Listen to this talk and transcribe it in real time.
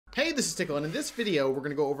Hey, this is Tiqqle, and in this video, we're going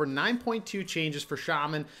to go over 9.2 changes for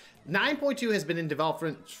Shaman. 9.2 has been in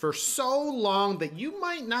development for so long that you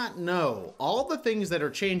might not know all the things that are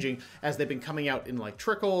changing as they've been coming out in like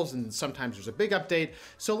trickles, and sometimes there's a big update.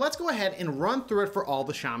 So let's go ahead and run through it for all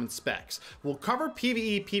the Shaman specs. We'll cover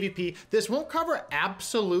PvE, PvP. This won't cover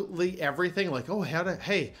absolutely everything, like, oh, how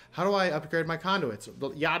do I upgrade my conduits?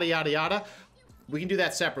 Yada, yada, yada. We can do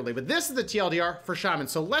that separately, but this is the TLDR for Shaman.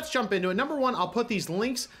 So let's jump into it. Number one, I'll put these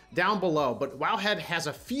links down below, but Wowhead has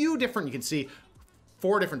a few different, you can see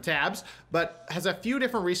 4 different tabs, but has a few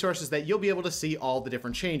different resources that you'll be able to see all the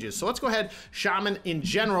different changes. So let's go ahead, Shaman in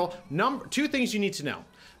general. 2 things you need to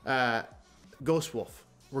know. Ghost Wolf.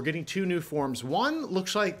 We're getting 2 new forms. One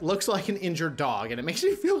looks like an injured dog, and it makes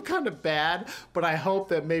me feel kind of bad, but I hope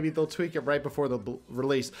that maybe they'll tweak it right before the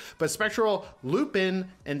release. But Spectral Lupin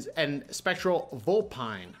and Spectral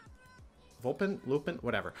Vulpine. Lupin,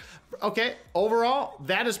 whatever. Okay, overall,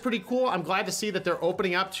 that is pretty cool. I'm glad to see that they're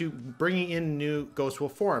opening up to bringing in new Ghost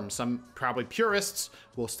Wolf forms. Some probably purists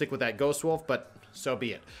will stick with that Ghost Wolf, but so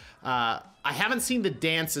be it. I haven't seen the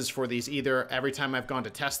dances for these either. Every time I've gone to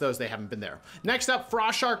test those, they haven't been there. Next up,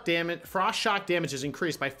 Frost Shock damage is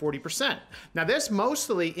increased by 40%. Now this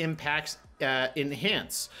mostly impacts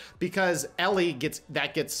Enhance, because Ellie gets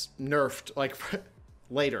nerfed like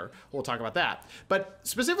later. We'll talk about that. But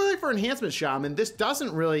specifically for Enhancement Shaman, this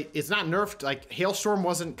doesn't really, it's not nerfed, like Hailstorm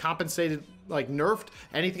wasn't compensated, like nerfed,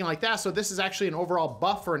 anything like that. So this is actually an overall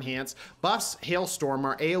buff for Enhance. Buffs Hailstorm,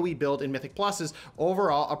 our AoE build in Mythic Plus, is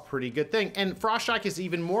overall a pretty good thing. And Frost Shock is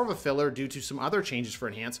even more of a filler due to some other changes for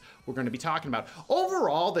Enhance we're going to be talking about.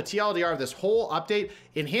 Overall, the TLDR of this whole update,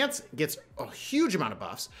 Enhance gets a huge amount of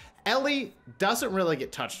buffs. Ellie doesn't really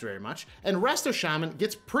get touched very much, and Resto Shaman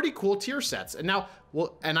gets pretty cool tier sets. And now,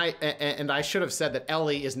 well, and I should have said that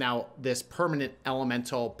Ellie is now this permanent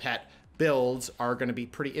elemental pet. Builds are going to be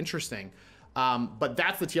pretty interesting. But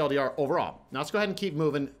that's the TLDR overall. Now let's go ahead and keep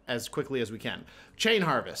moving as quickly as we can. Chain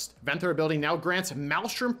Harvest. Venthyr ability now grants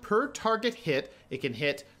Maelstrom per target hit. It can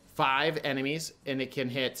hit 5 enemies, and it can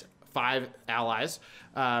hit 5 allies.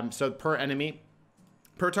 So per enemy,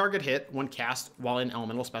 per target hit when cast while in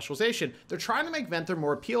elemental specialization. They're trying to make Venthyr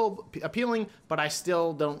more appealing, but I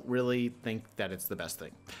still don't really think that it's the best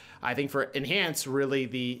thing. I think for Enhance, really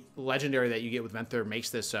the legendary that you get with Venthyr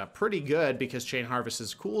makes this pretty good, because Chain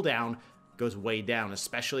Harvest's cooldown goes way down,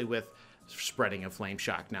 especially with spreading of Flame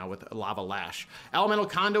Shock now with Lava Lash. Elemental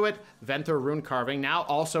Conduit, Venthyr Rune Carving now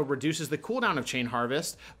also reduces the cooldown of Chain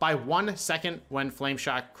Harvest by 1 second when Flame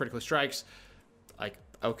Shock critically strikes. Like,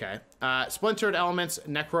 okay. Splintered Elements,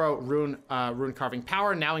 Necro Rune Carving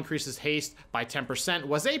Power now increases haste by 10%,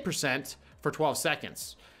 was 8% for 12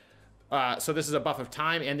 seconds. So this is a buff of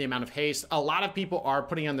time and the amount of haste. A lot of people are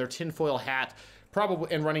putting on their tinfoil hat,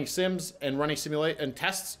 probably, and running sims and running simulate and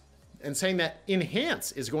tests, and saying that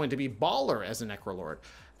Enhance is going to be baller as a Necrolord.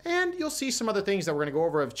 And you'll see some other things that we're going to go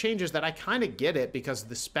over of changes that I kind of get it, because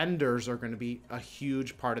the spenders are going to be a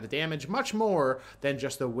huge part of the damage, much more than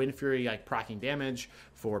just the Wind Fury like proccing damage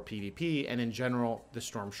for PvP, and in general the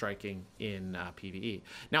Storm Striking in PvE.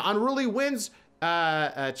 Now Unruly Winds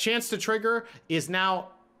chance to trigger is now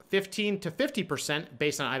 15 to 50%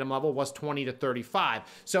 based on item level, was 20 to 35.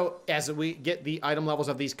 So as we get the item levels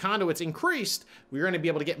of these conduits increased, we're going to be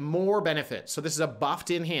able to get more benefit. So this is a buff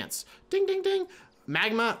to Enhance. Ding, ding, ding.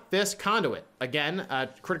 Magma Fist Conduit. Again,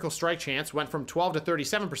 critical strike chance went from 12 to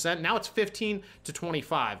 37%. Now it's 15 to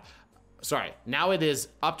 25. Sorry, now it is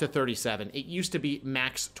up to 37. It used to be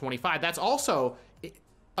max 25. That's also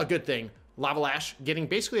a good thing. Lava Lash getting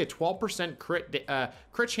basically a 12%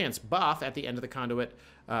 crit chance buff at the end of the conduit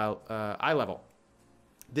eye level.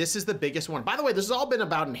 This is the biggest one. By the way, this has all been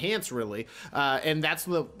about Enhance, really, and that's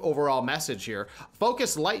the overall message here.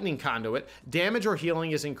 Focus Lightning Conduit. Damage or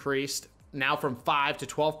healing is increased now from 5 to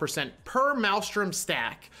 12% per Maelstrom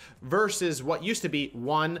stack versus what used to be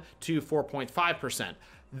 1 to 4.5%.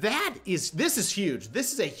 This is huge.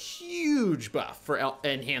 This is a huge buff for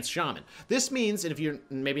Enhanced Shaman. This means, and if you're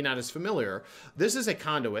maybe not as familiar, this is a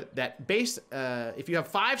conduit that if you have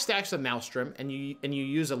 5 stacks of Maelstrom and you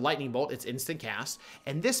use a lightning bolt, it's instant cast,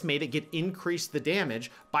 and this made it increase the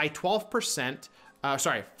damage by 12%,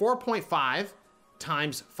 4.5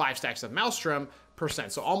 times 5 stacks of Maelstrom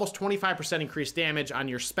 %. So almost 25% increased damage on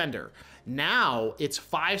your spender. Now it's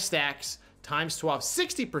 5 stacks times 12,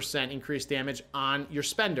 60% increased damage on your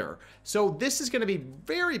spender. So this is going to be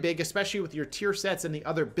very big, especially with your tier sets and the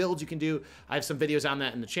other builds you can do. I have some videos on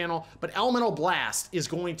that in the channel, but Elemental Blast is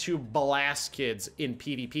going to blast kids in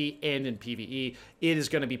PvP and in PvE. It is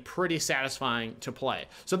going to be pretty satisfying to play.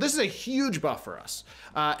 So this is a huge buff for us.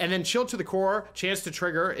 And then Chill to the Core, chance to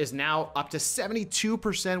trigger is now up to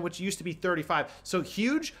 72%, which used to be 35. So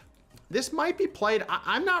huge. This might be played.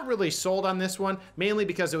 I'm not really sold on this one, mainly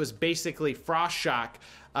because it was basically Frost Shock,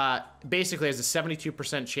 basically has a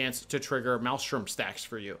 72% chance to trigger Maelstrom stacks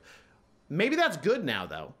for you. Maybe that's good now,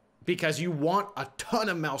 though, because you want a ton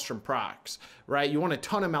of Maelstrom procs, right? You want a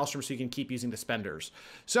ton of Maelstrom so you can keep using the spenders.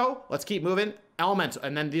 So let's keep moving. Elemental,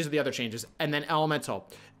 and then these are the other changes, and then Elemental.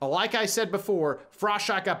 Like I said before, Frost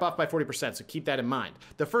Shock got buffed by 40%, so keep that in mind.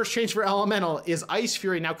 The first change for Elemental is Ice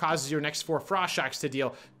Fury now causes your next 4 Frost Shocks to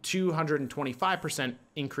deal 225%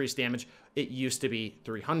 increased damage. It used to be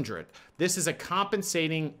 300. This is a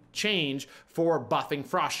compensating change for buffing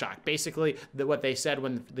Frost Shock. Basically, what they said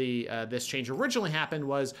when this change originally happened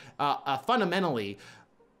was fundamentally,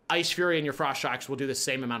 Ice Fury and your Frost Shocks will do the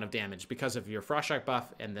same amount of damage because of your Frost Shock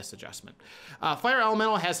buff and this adjustment. Fire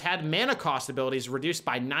Elemental has had mana cost abilities reduced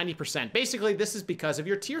by 90%. Basically, this is because of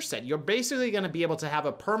your tier set. You're basically going to be able to have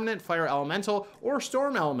a permanent Fire Elemental or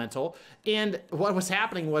Storm Elemental, and what was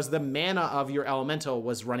happening was the mana of your Elemental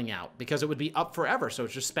was running out because it would be up forever, so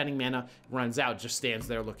it's just spending mana, runs out, just stands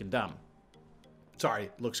there looking dumb.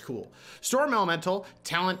 Sorry, looks cool. Storm Elemental,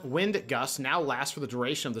 talent Wind Gust now lasts for the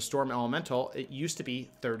duration of the Storm Elemental. It used to be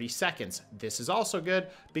 30 seconds. This is also good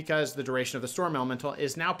because the duration of the Storm Elemental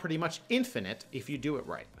is now pretty much infinite if you do it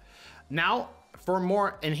right. Now, for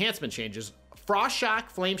more enhancement changes, Frost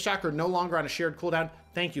Shock, Flame Shock are no longer on a shared cooldown.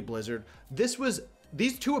 Thank you, Blizzard.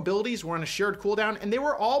 These two abilities were on a shared cooldown, and they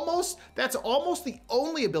were that's almost the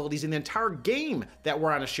only abilities in the entire game that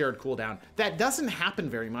were on a shared cooldown. That doesn't happen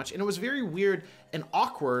very much, and it was very weird and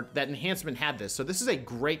awkward that enhancement had this. So this is a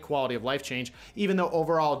great quality of life change, even though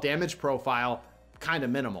overall damage profile kind of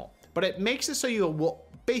minimal. But it makes it so you will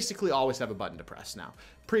basically always have a button to press now.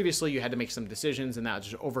 Previously, you had to make some decisions, and that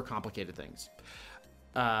just overcomplicated things.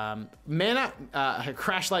 Crash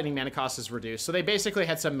Lightning mana cost is reduced. So they basically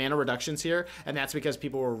had some mana reductions here, and that's because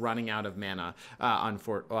people were running out of mana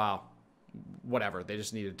well, whatever. They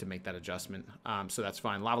just needed to make that adjustment. So that's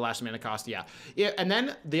fine. Lava Lash mana cost, yeah. And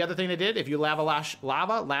then the other thing they did, if you Lava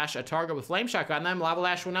Lash a target with Flame Shock on them, Lava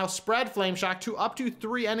Lash will now spread Flame Shock to up to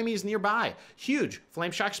 3 enemies nearby. Huge.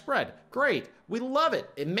 Flame Shock spread. Great. We love it.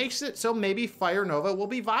 It makes it so maybe Fire Nova will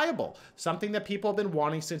be viable. Something that people have been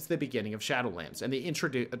wanting since the beginning of Shadowlands and the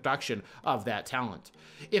introduction of that talent.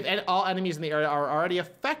 If all enemies in the area are already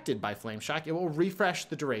affected by Flame Shock, it will refresh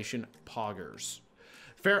the duration poggers.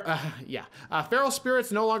 Feral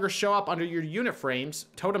Spirits no longer show up under your unit frames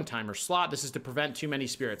totem timer slot. This is to prevent too many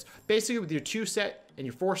spirits. Basically, with your 2 set and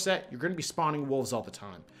your 4 set, you're going to be spawning wolves all the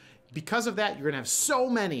time. Because of that, you're going to have so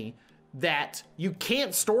many that you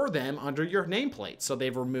can't store them under your nameplate, so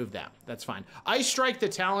they've removed that. That's fine. Ice Strike, the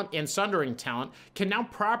talent, and Sundering talent can now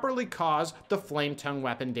properly cause the Flame Tongue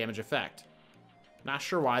weapon damage effect. Not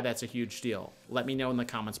sure why that's a huge deal. Let me know in the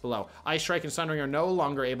comments below. Ice Strike and Sundering are no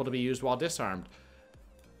longer able to be used while disarmed.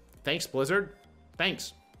 Thanks, Blizzard.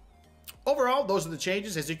 Thanks. Overall, those are the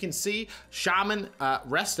changes. As you can see, Shaman,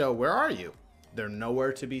 Resto, where are you? They're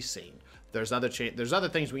nowhere to be seen. There's other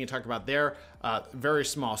things we can talk about there, very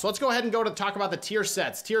small. So let's go ahead and talk about the tier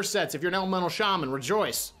sets. Tier sets, if you're an Elemental Shaman,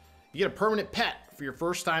 rejoice. You get a permanent pet for your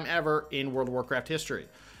first time ever in World of Warcraft history.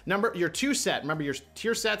 Your 2 set, remember your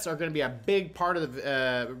tier sets are going to be a big part of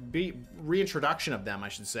the reintroduction of them, I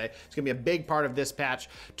should say. It's going to be a big part of this patch.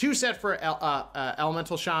 2 set for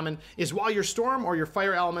Elemental Shaman is while your Storm or your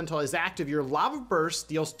Fire Elemental is active, your Lava Burst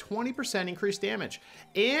deals 20% increased damage.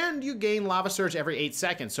 And you gain Lava Surge every 8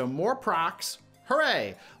 seconds. So more procs,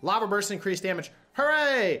 hooray! Lava Burst increased damage,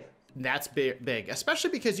 hooray! That's big, especially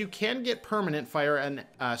because you can get permanent Fire and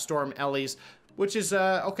Storm Ellies, which is,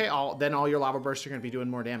 okay, then all your Lava Bursts are going to be doing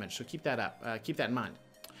more damage. So keep that up. Keep that in mind.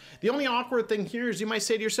 The only awkward thing here is you might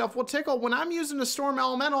say to yourself, well, Tiqqle, when I'm using a Storm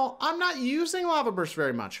Elemental, I'm not using Lava Burst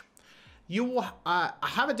very much. You will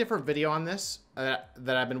have a different video on this that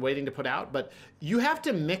I've been waiting to put out, but you have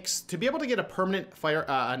to mix, to be able to get a permanent Fire,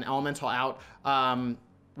 an Elemental out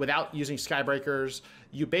without using Skybreakers,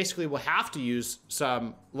 you basically will have to use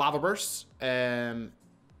some Lava Bursts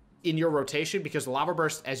in your rotation, because the Lava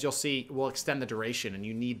Burst, as you'll see, will extend the duration, and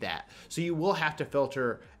you need that. So you will have to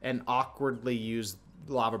filter and awkwardly use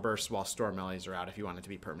Lava Bursts while Storm Ellies are out if you want it to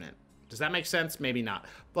be permanent. Does that make sense? Maybe not.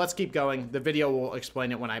 But let's keep going. The video will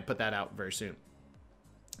explain it when I put that out very soon.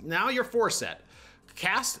 Now your 4 set.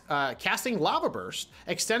 Casting Lava Burst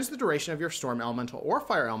extends the duration of your Storm Elemental or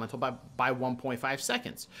Fire Elemental by 1.5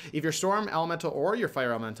 seconds. If your Storm Elemental or your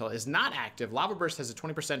Fire Elemental is not active, Lava Burst has a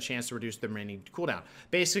 20% chance to reduce the remaining cooldown.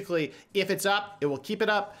 Basically, if it's up, it will keep it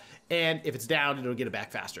up, and if it's down, it'll get it back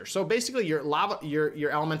faster. So basically, your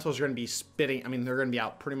elementals are going to be spitting. I mean, they're going to be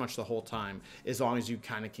out pretty much the whole time, as long as you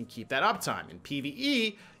kind of can keep that uptime. In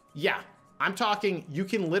PvE, yeah. I'm talking, you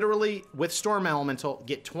can literally, with Storm Elemental,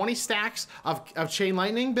 get 20 stacks of Chain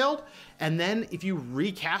Lightning build, and then if you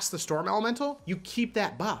recast the Storm Elemental, you keep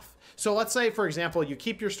that buff. So let's say, for example, you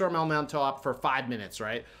keep your Storm Elemental up for 5 minutes,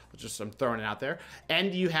 right? I'm throwing it out there.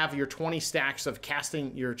 And you have your 20 stacks of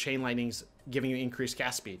casting your Chain Lightnings, giving you increased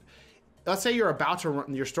cast speed. Let's say you're about to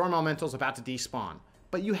run, your Storm Elemental is about to despawn,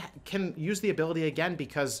 but you can use the ability again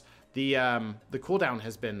because the cooldown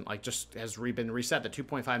has been been reset. The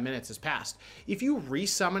 2.5 minutes has passed. If you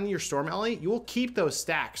resummon your Storm Ellie, you will keep those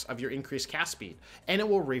stacks of your increased cast speed, and it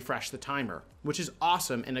will refresh the timer, which is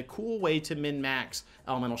awesome and a cool way to min-max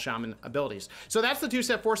Elemental Shaman abilities. So that's the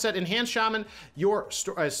 2-set, 4-set. Enhanced Shaman, your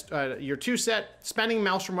 2-set spending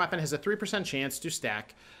Maelstrom Weapon has a 3% chance to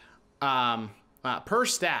stack per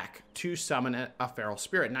stack to summon a Feral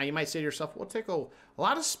Spirit. Now you might say to yourself, well, Tiqqle, a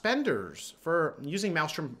lot of spenders for using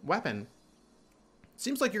Maelstrom Weapon.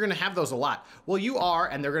 Seems like you're going to have those a lot. Well, you are,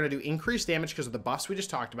 and they're going to do increased damage because of the buffs we just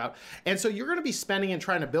talked about. And so you're going to be spending and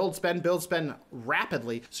trying to build, spend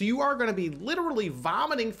rapidly. So you are going to be literally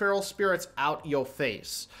vomiting Feral Spirits out your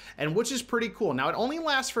face, and which is pretty cool. Now, it only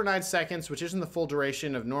lasts for 9 seconds, which isn't the full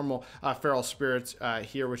duration of normal Feral Spirits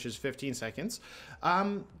here, which is 15 seconds.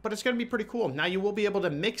 But it's going to be pretty cool. Now, you will be able to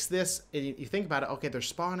mix this. You think about it, okay, they're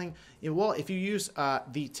spawning. Well, if you use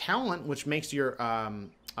the talent, which makes your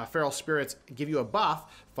Feral Spirits give you a buff,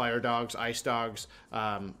 Fire Dogs, Ice Dogs,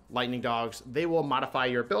 Lightning Dogs, they will modify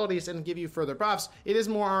your abilities and give you further buffs. It is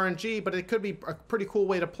more RNG, but it could be a pretty cool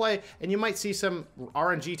way to play, and you might see some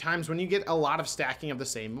RNG times when you get a lot of stacking of the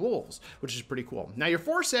same wolves, which is pretty cool. Now, your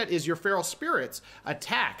 4-set is your Feral Spirits.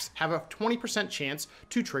 Attacks have a 20% chance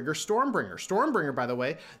to trigger Stormbringer. Stormbringer, by the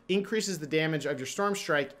way, increases the damage of your Storm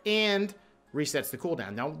Strike and resets the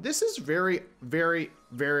cooldown. Now, this is very, very,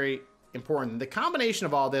 very important. The combination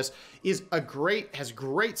of all this is has great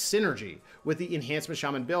synergy with the Enhancement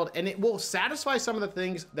Shaman build, and it will satisfy some of the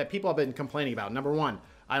things that people have been complaining about. Number one,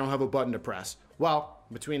 I don't have a button to press. Well,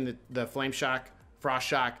 between the Flame Shock, Frost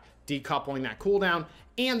Shock, decoupling that cooldown,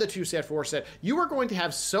 and the 2-set, 4-set, you are going to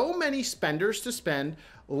have so many spenders to spend,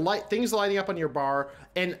 things lighting up on your bar,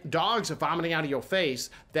 and dogs vomiting out of your face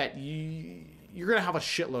that you're going to have a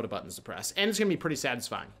shitload of buttons to press, and it's going to be pretty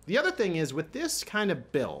satisfying. The other thing is, with this kind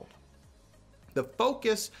of build, the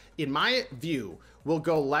focus, in my view, will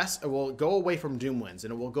go away from Doomwinds,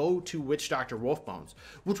 and it will go to Witch Doctor Wolfbones,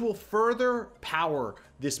 which will further power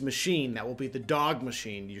this machine that will be the dog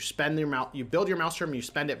machine. You build your Maelstrom, you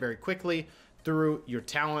spend it very quickly through your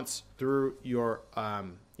talents, through your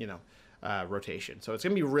rotation. So it's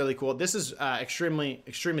gonna be really cool. This is extremely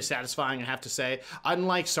satisfying, I have to say.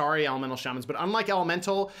 Unlike, sorry, Elemental Shamans, but unlike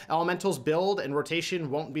Elemental's build and rotation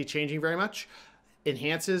won't be changing very much.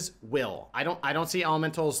 Enhances will. I don't see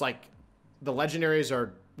elementals, like the legendaries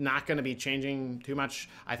are not going to be changing too much.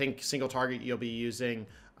 I think single target you'll be using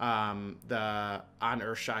the on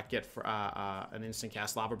Earthshock, get for, an instant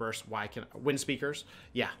cast Lava Burst. Wind Speakers?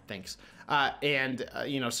 Yeah, thanks.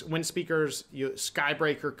 Wind Speakers,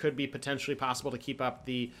 Skybreaker could be potentially possible to keep up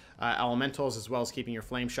the elementals, as well as keeping your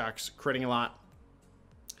Flame Shocks critting a lot.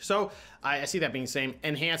 So I see that being the same.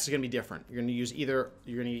 Enhance is going to be different. You're going to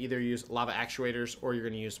either use Lava Actuators, or you're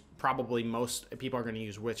going to use, probably most people are going to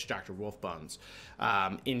use Witch Doctor Wolfbones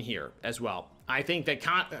in here as well. I think that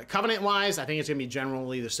covenant-wise, I think it's going to be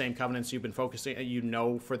generally the same covenants you've been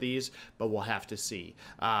focusing, for these, but we'll have to see.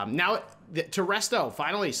 Now, to Resto,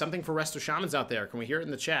 finally, something for Resto Shamans out there. Can we hear it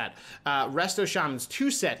in the chat? Resto Shamans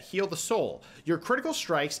 2-set, Heal the Soul. Your critical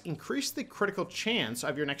strikes increase the critical chance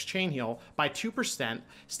of your next chain heal by 2%,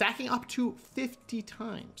 stacking up to 50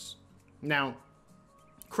 times. Now,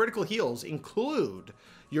 critical heals include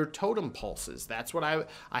your totem pulses. That's what I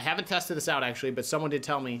haven't tested this out actually, but someone did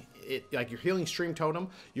tell me like your healing stream totem,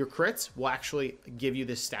 your crits will actually give you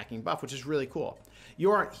this stacking buff, which is really cool.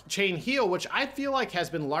 Your chain heal, which I feel like has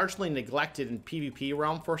been largely neglected in PvP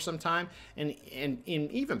realm for some time, and in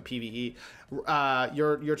even PvE,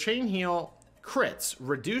 your chain heal crits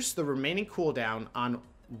reduce the remaining cooldown on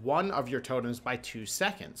one of your totems by 2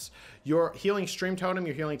 seconds. Your healing stream totem,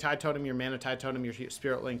 your healing tide totem, your mana tide totem, your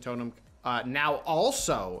spirit link totem now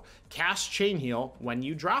also cast chain heal when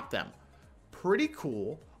you drop them. Pretty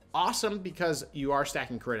cool. Awesome, because you are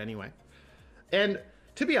stacking crit anyway. And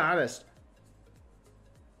to be honest,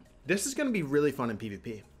 this is going to be really fun in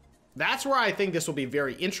PvP. That's where I think this will be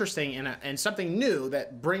very interesting and something new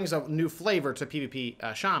that brings a new flavor to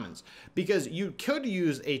PvP shamans. Because you could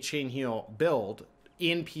use a chain heal build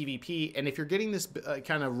in PvP, and if you're getting this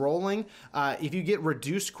kind of rolling, if you get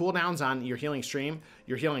reduced cooldowns on your healing stream,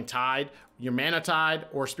 your healing tide, your mana tide,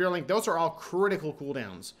 or spear link, those are all critical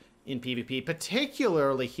cooldowns in PvP,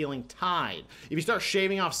 particularly healing tide. If you start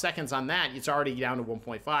shaving off seconds on that, it's already down to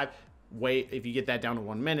 1.5. Wait, if you get that down to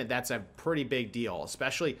 1 minute, that's a pretty big deal,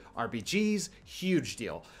 especially RPGs, huge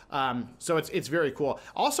deal. So it's very cool.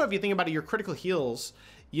 Also, if you think about it, your critical heals,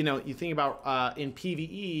 you know, you think about in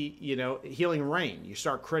PvE, you know, healing rain, you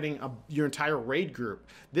start critting your entire raid group.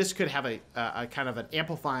 This could have a kind of an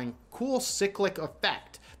amplifying, cool cyclic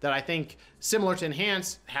effect that I think, similar to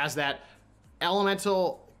Enhance, has that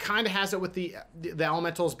elemental, kind of has it with the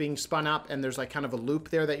elementals being spun up, and there's like kind of a loop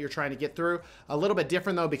there that you're trying to get through. A little bit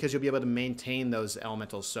different though, because you'll be able to maintain those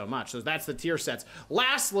elementals so much. So that's the tier sets.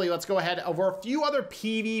 Lastly, let's go ahead over a few other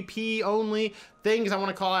PvP only things I want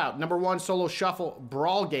to call out. Number one, solo shuffle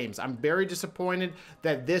brawl games. I'm very disappointed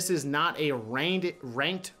that this is not a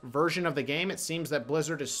ranked version of the game. It seems that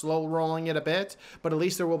Blizzard is slow rolling it a bit, but at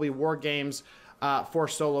least there will be war games for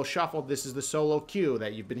solo shuffle. This is the solo queue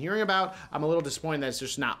that you've been hearing about. I'm a little disappointed that it's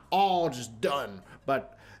just not all just done,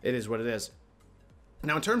 but it is what it is.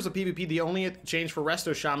 Now, in terms of PvP, the only change for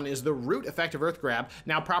Resto Shaman is the root effective Earth Grab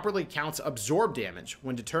now properly counts absorb damage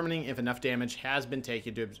when determining if enough damage has been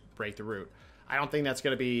taken to break the root. I don't think that's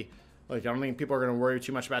going to be, like, I don't think people are going to worry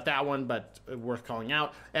too much about that one, but worth calling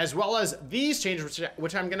out. As well as these changes,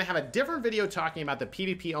 which I'm going to have a different video talking about the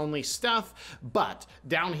PvP only stuff. But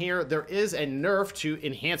down here, there is a nerf to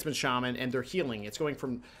Enhancement Shaman and their healing. It's going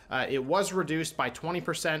from, it was reduced by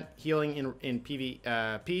 20% healing in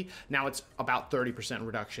PvP. Now it's about 30%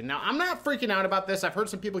 reduction. Now, I'm not freaking out about this. I've heard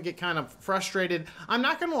some people get kind of frustrated. I'm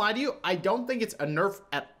not going to lie to you. I don't think it's a nerf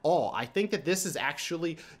at all. I think that this is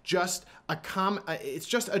actually just it's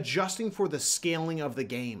just adjusting for the scaling of the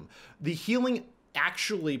game. The healing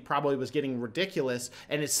actually probably was getting ridiculous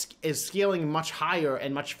and is scaling much higher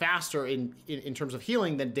and much faster in terms of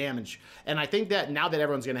healing than damage. And I think that now that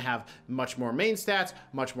everyone's going to have much more main stats,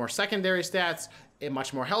 much more secondary stats, a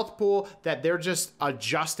much more health pool, that they're just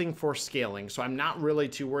adjusting for scaling. So I'm not really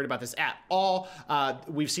too worried about this at all.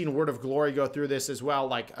 We've seen Word of Glory go through this as well,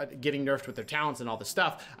 like getting nerfed with their talents and all this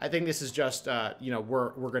stuff. I think this is just, you know,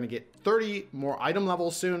 we're going to get 30 more item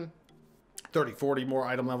levels soon. 30, 40 more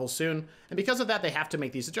item levels soon. And because of that, they have to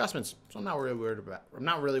make these adjustments. So I'm not really worried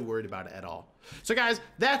about it at all. So guys,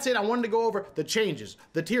 that's it. I wanted to go over the changes,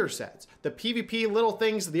 the tier sets, the PvP little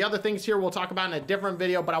things, the other things here we'll talk about in a different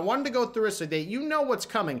video, but I wanted to go through it so that you know what's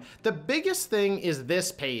coming. The biggest thing is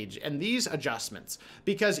this page and these adjustments,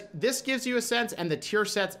 because this gives you a sense, and the tier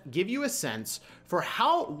sets give you a sense for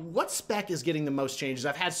what spec is getting the most changes.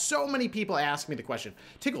 I've had so many people ask me the question,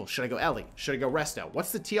 Tiqqle, should I go Ellie? Should I go Resto?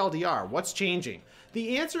 What's the TLDR? What's changing?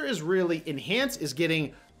 The answer is really Enhance is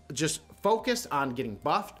getting just focused on getting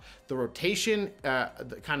buffed. The rotation,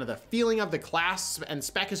 kind of the feeling of the class and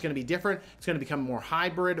spec is going to be different. It's going to become more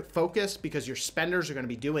hybrid focused because your spenders are going to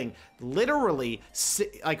be doing literally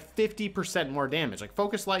like 50% more damage. Like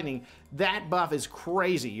Focus Lightning, that buff is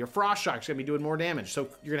crazy. Your Frost Shock is going to be doing more damage. So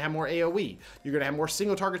you're going to have more AoE. You're going to have more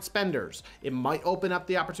single target spenders. It might open up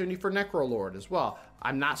the opportunity for Necrolord as well.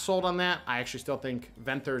 I'm not sold on that. I actually still think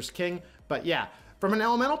Venthr's king. But yeah, from an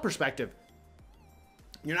elemental perspective,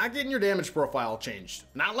 you're not getting your damage profile changed,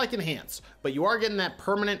 not like Enhance, but you are getting that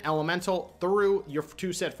permanent elemental through your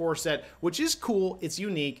 2-set, 4-set, which is cool. It's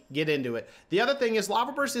unique. Get into it. The other thing is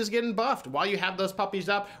Lava Burst is getting buffed while you have those puppies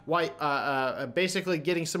up, while basically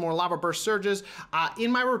getting some more Lava Burst surges.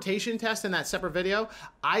 In my rotation test in that separate video,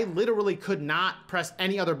 I literally could not press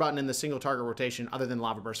any other button in the single target rotation other than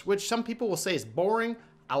Lava Burst, which some people will say is boring.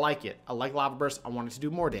 I like it. I like Lava Burst. I want it to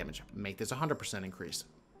do more damage. Make this 100% increase.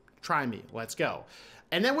 Try me. Let's go.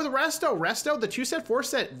 And then with Resto, the 2-set,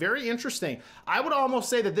 4-set, very interesting. I would almost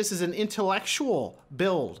say that this is an intellectual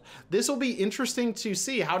build. This will be interesting to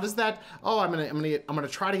see. How does that, oh, I'm gonna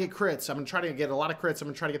try to get crits. I'm gonna try to get a lot of crits. I'm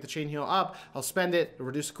gonna try to get the chain heal up. I'll spend it,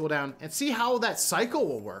 reduce the cooldown, and see how that cycle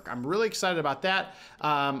will work. I'm really excited about that.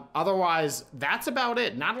 Otherwise, that's about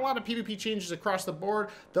it. Not a lot of PvP changes across the board.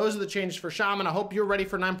 Those are the changes for Shaman. I hope you're ready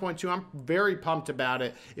for 9.2. I'm very pumped about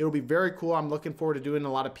it. It'll be very cool. I'm looking forward to doing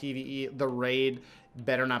a lot of PvE. The raid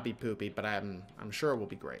better not be poopy, but I'm sure it will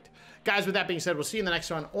be great. Guys, with that being said, we'll see you in the next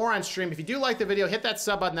one or on stream. If you do like the video, hit that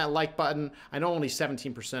sub button, that like button. I know only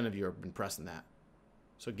 17% of you have been pressing that.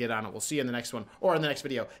 So get on it. We'll see you in the next one or in the next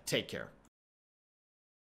video. Take care.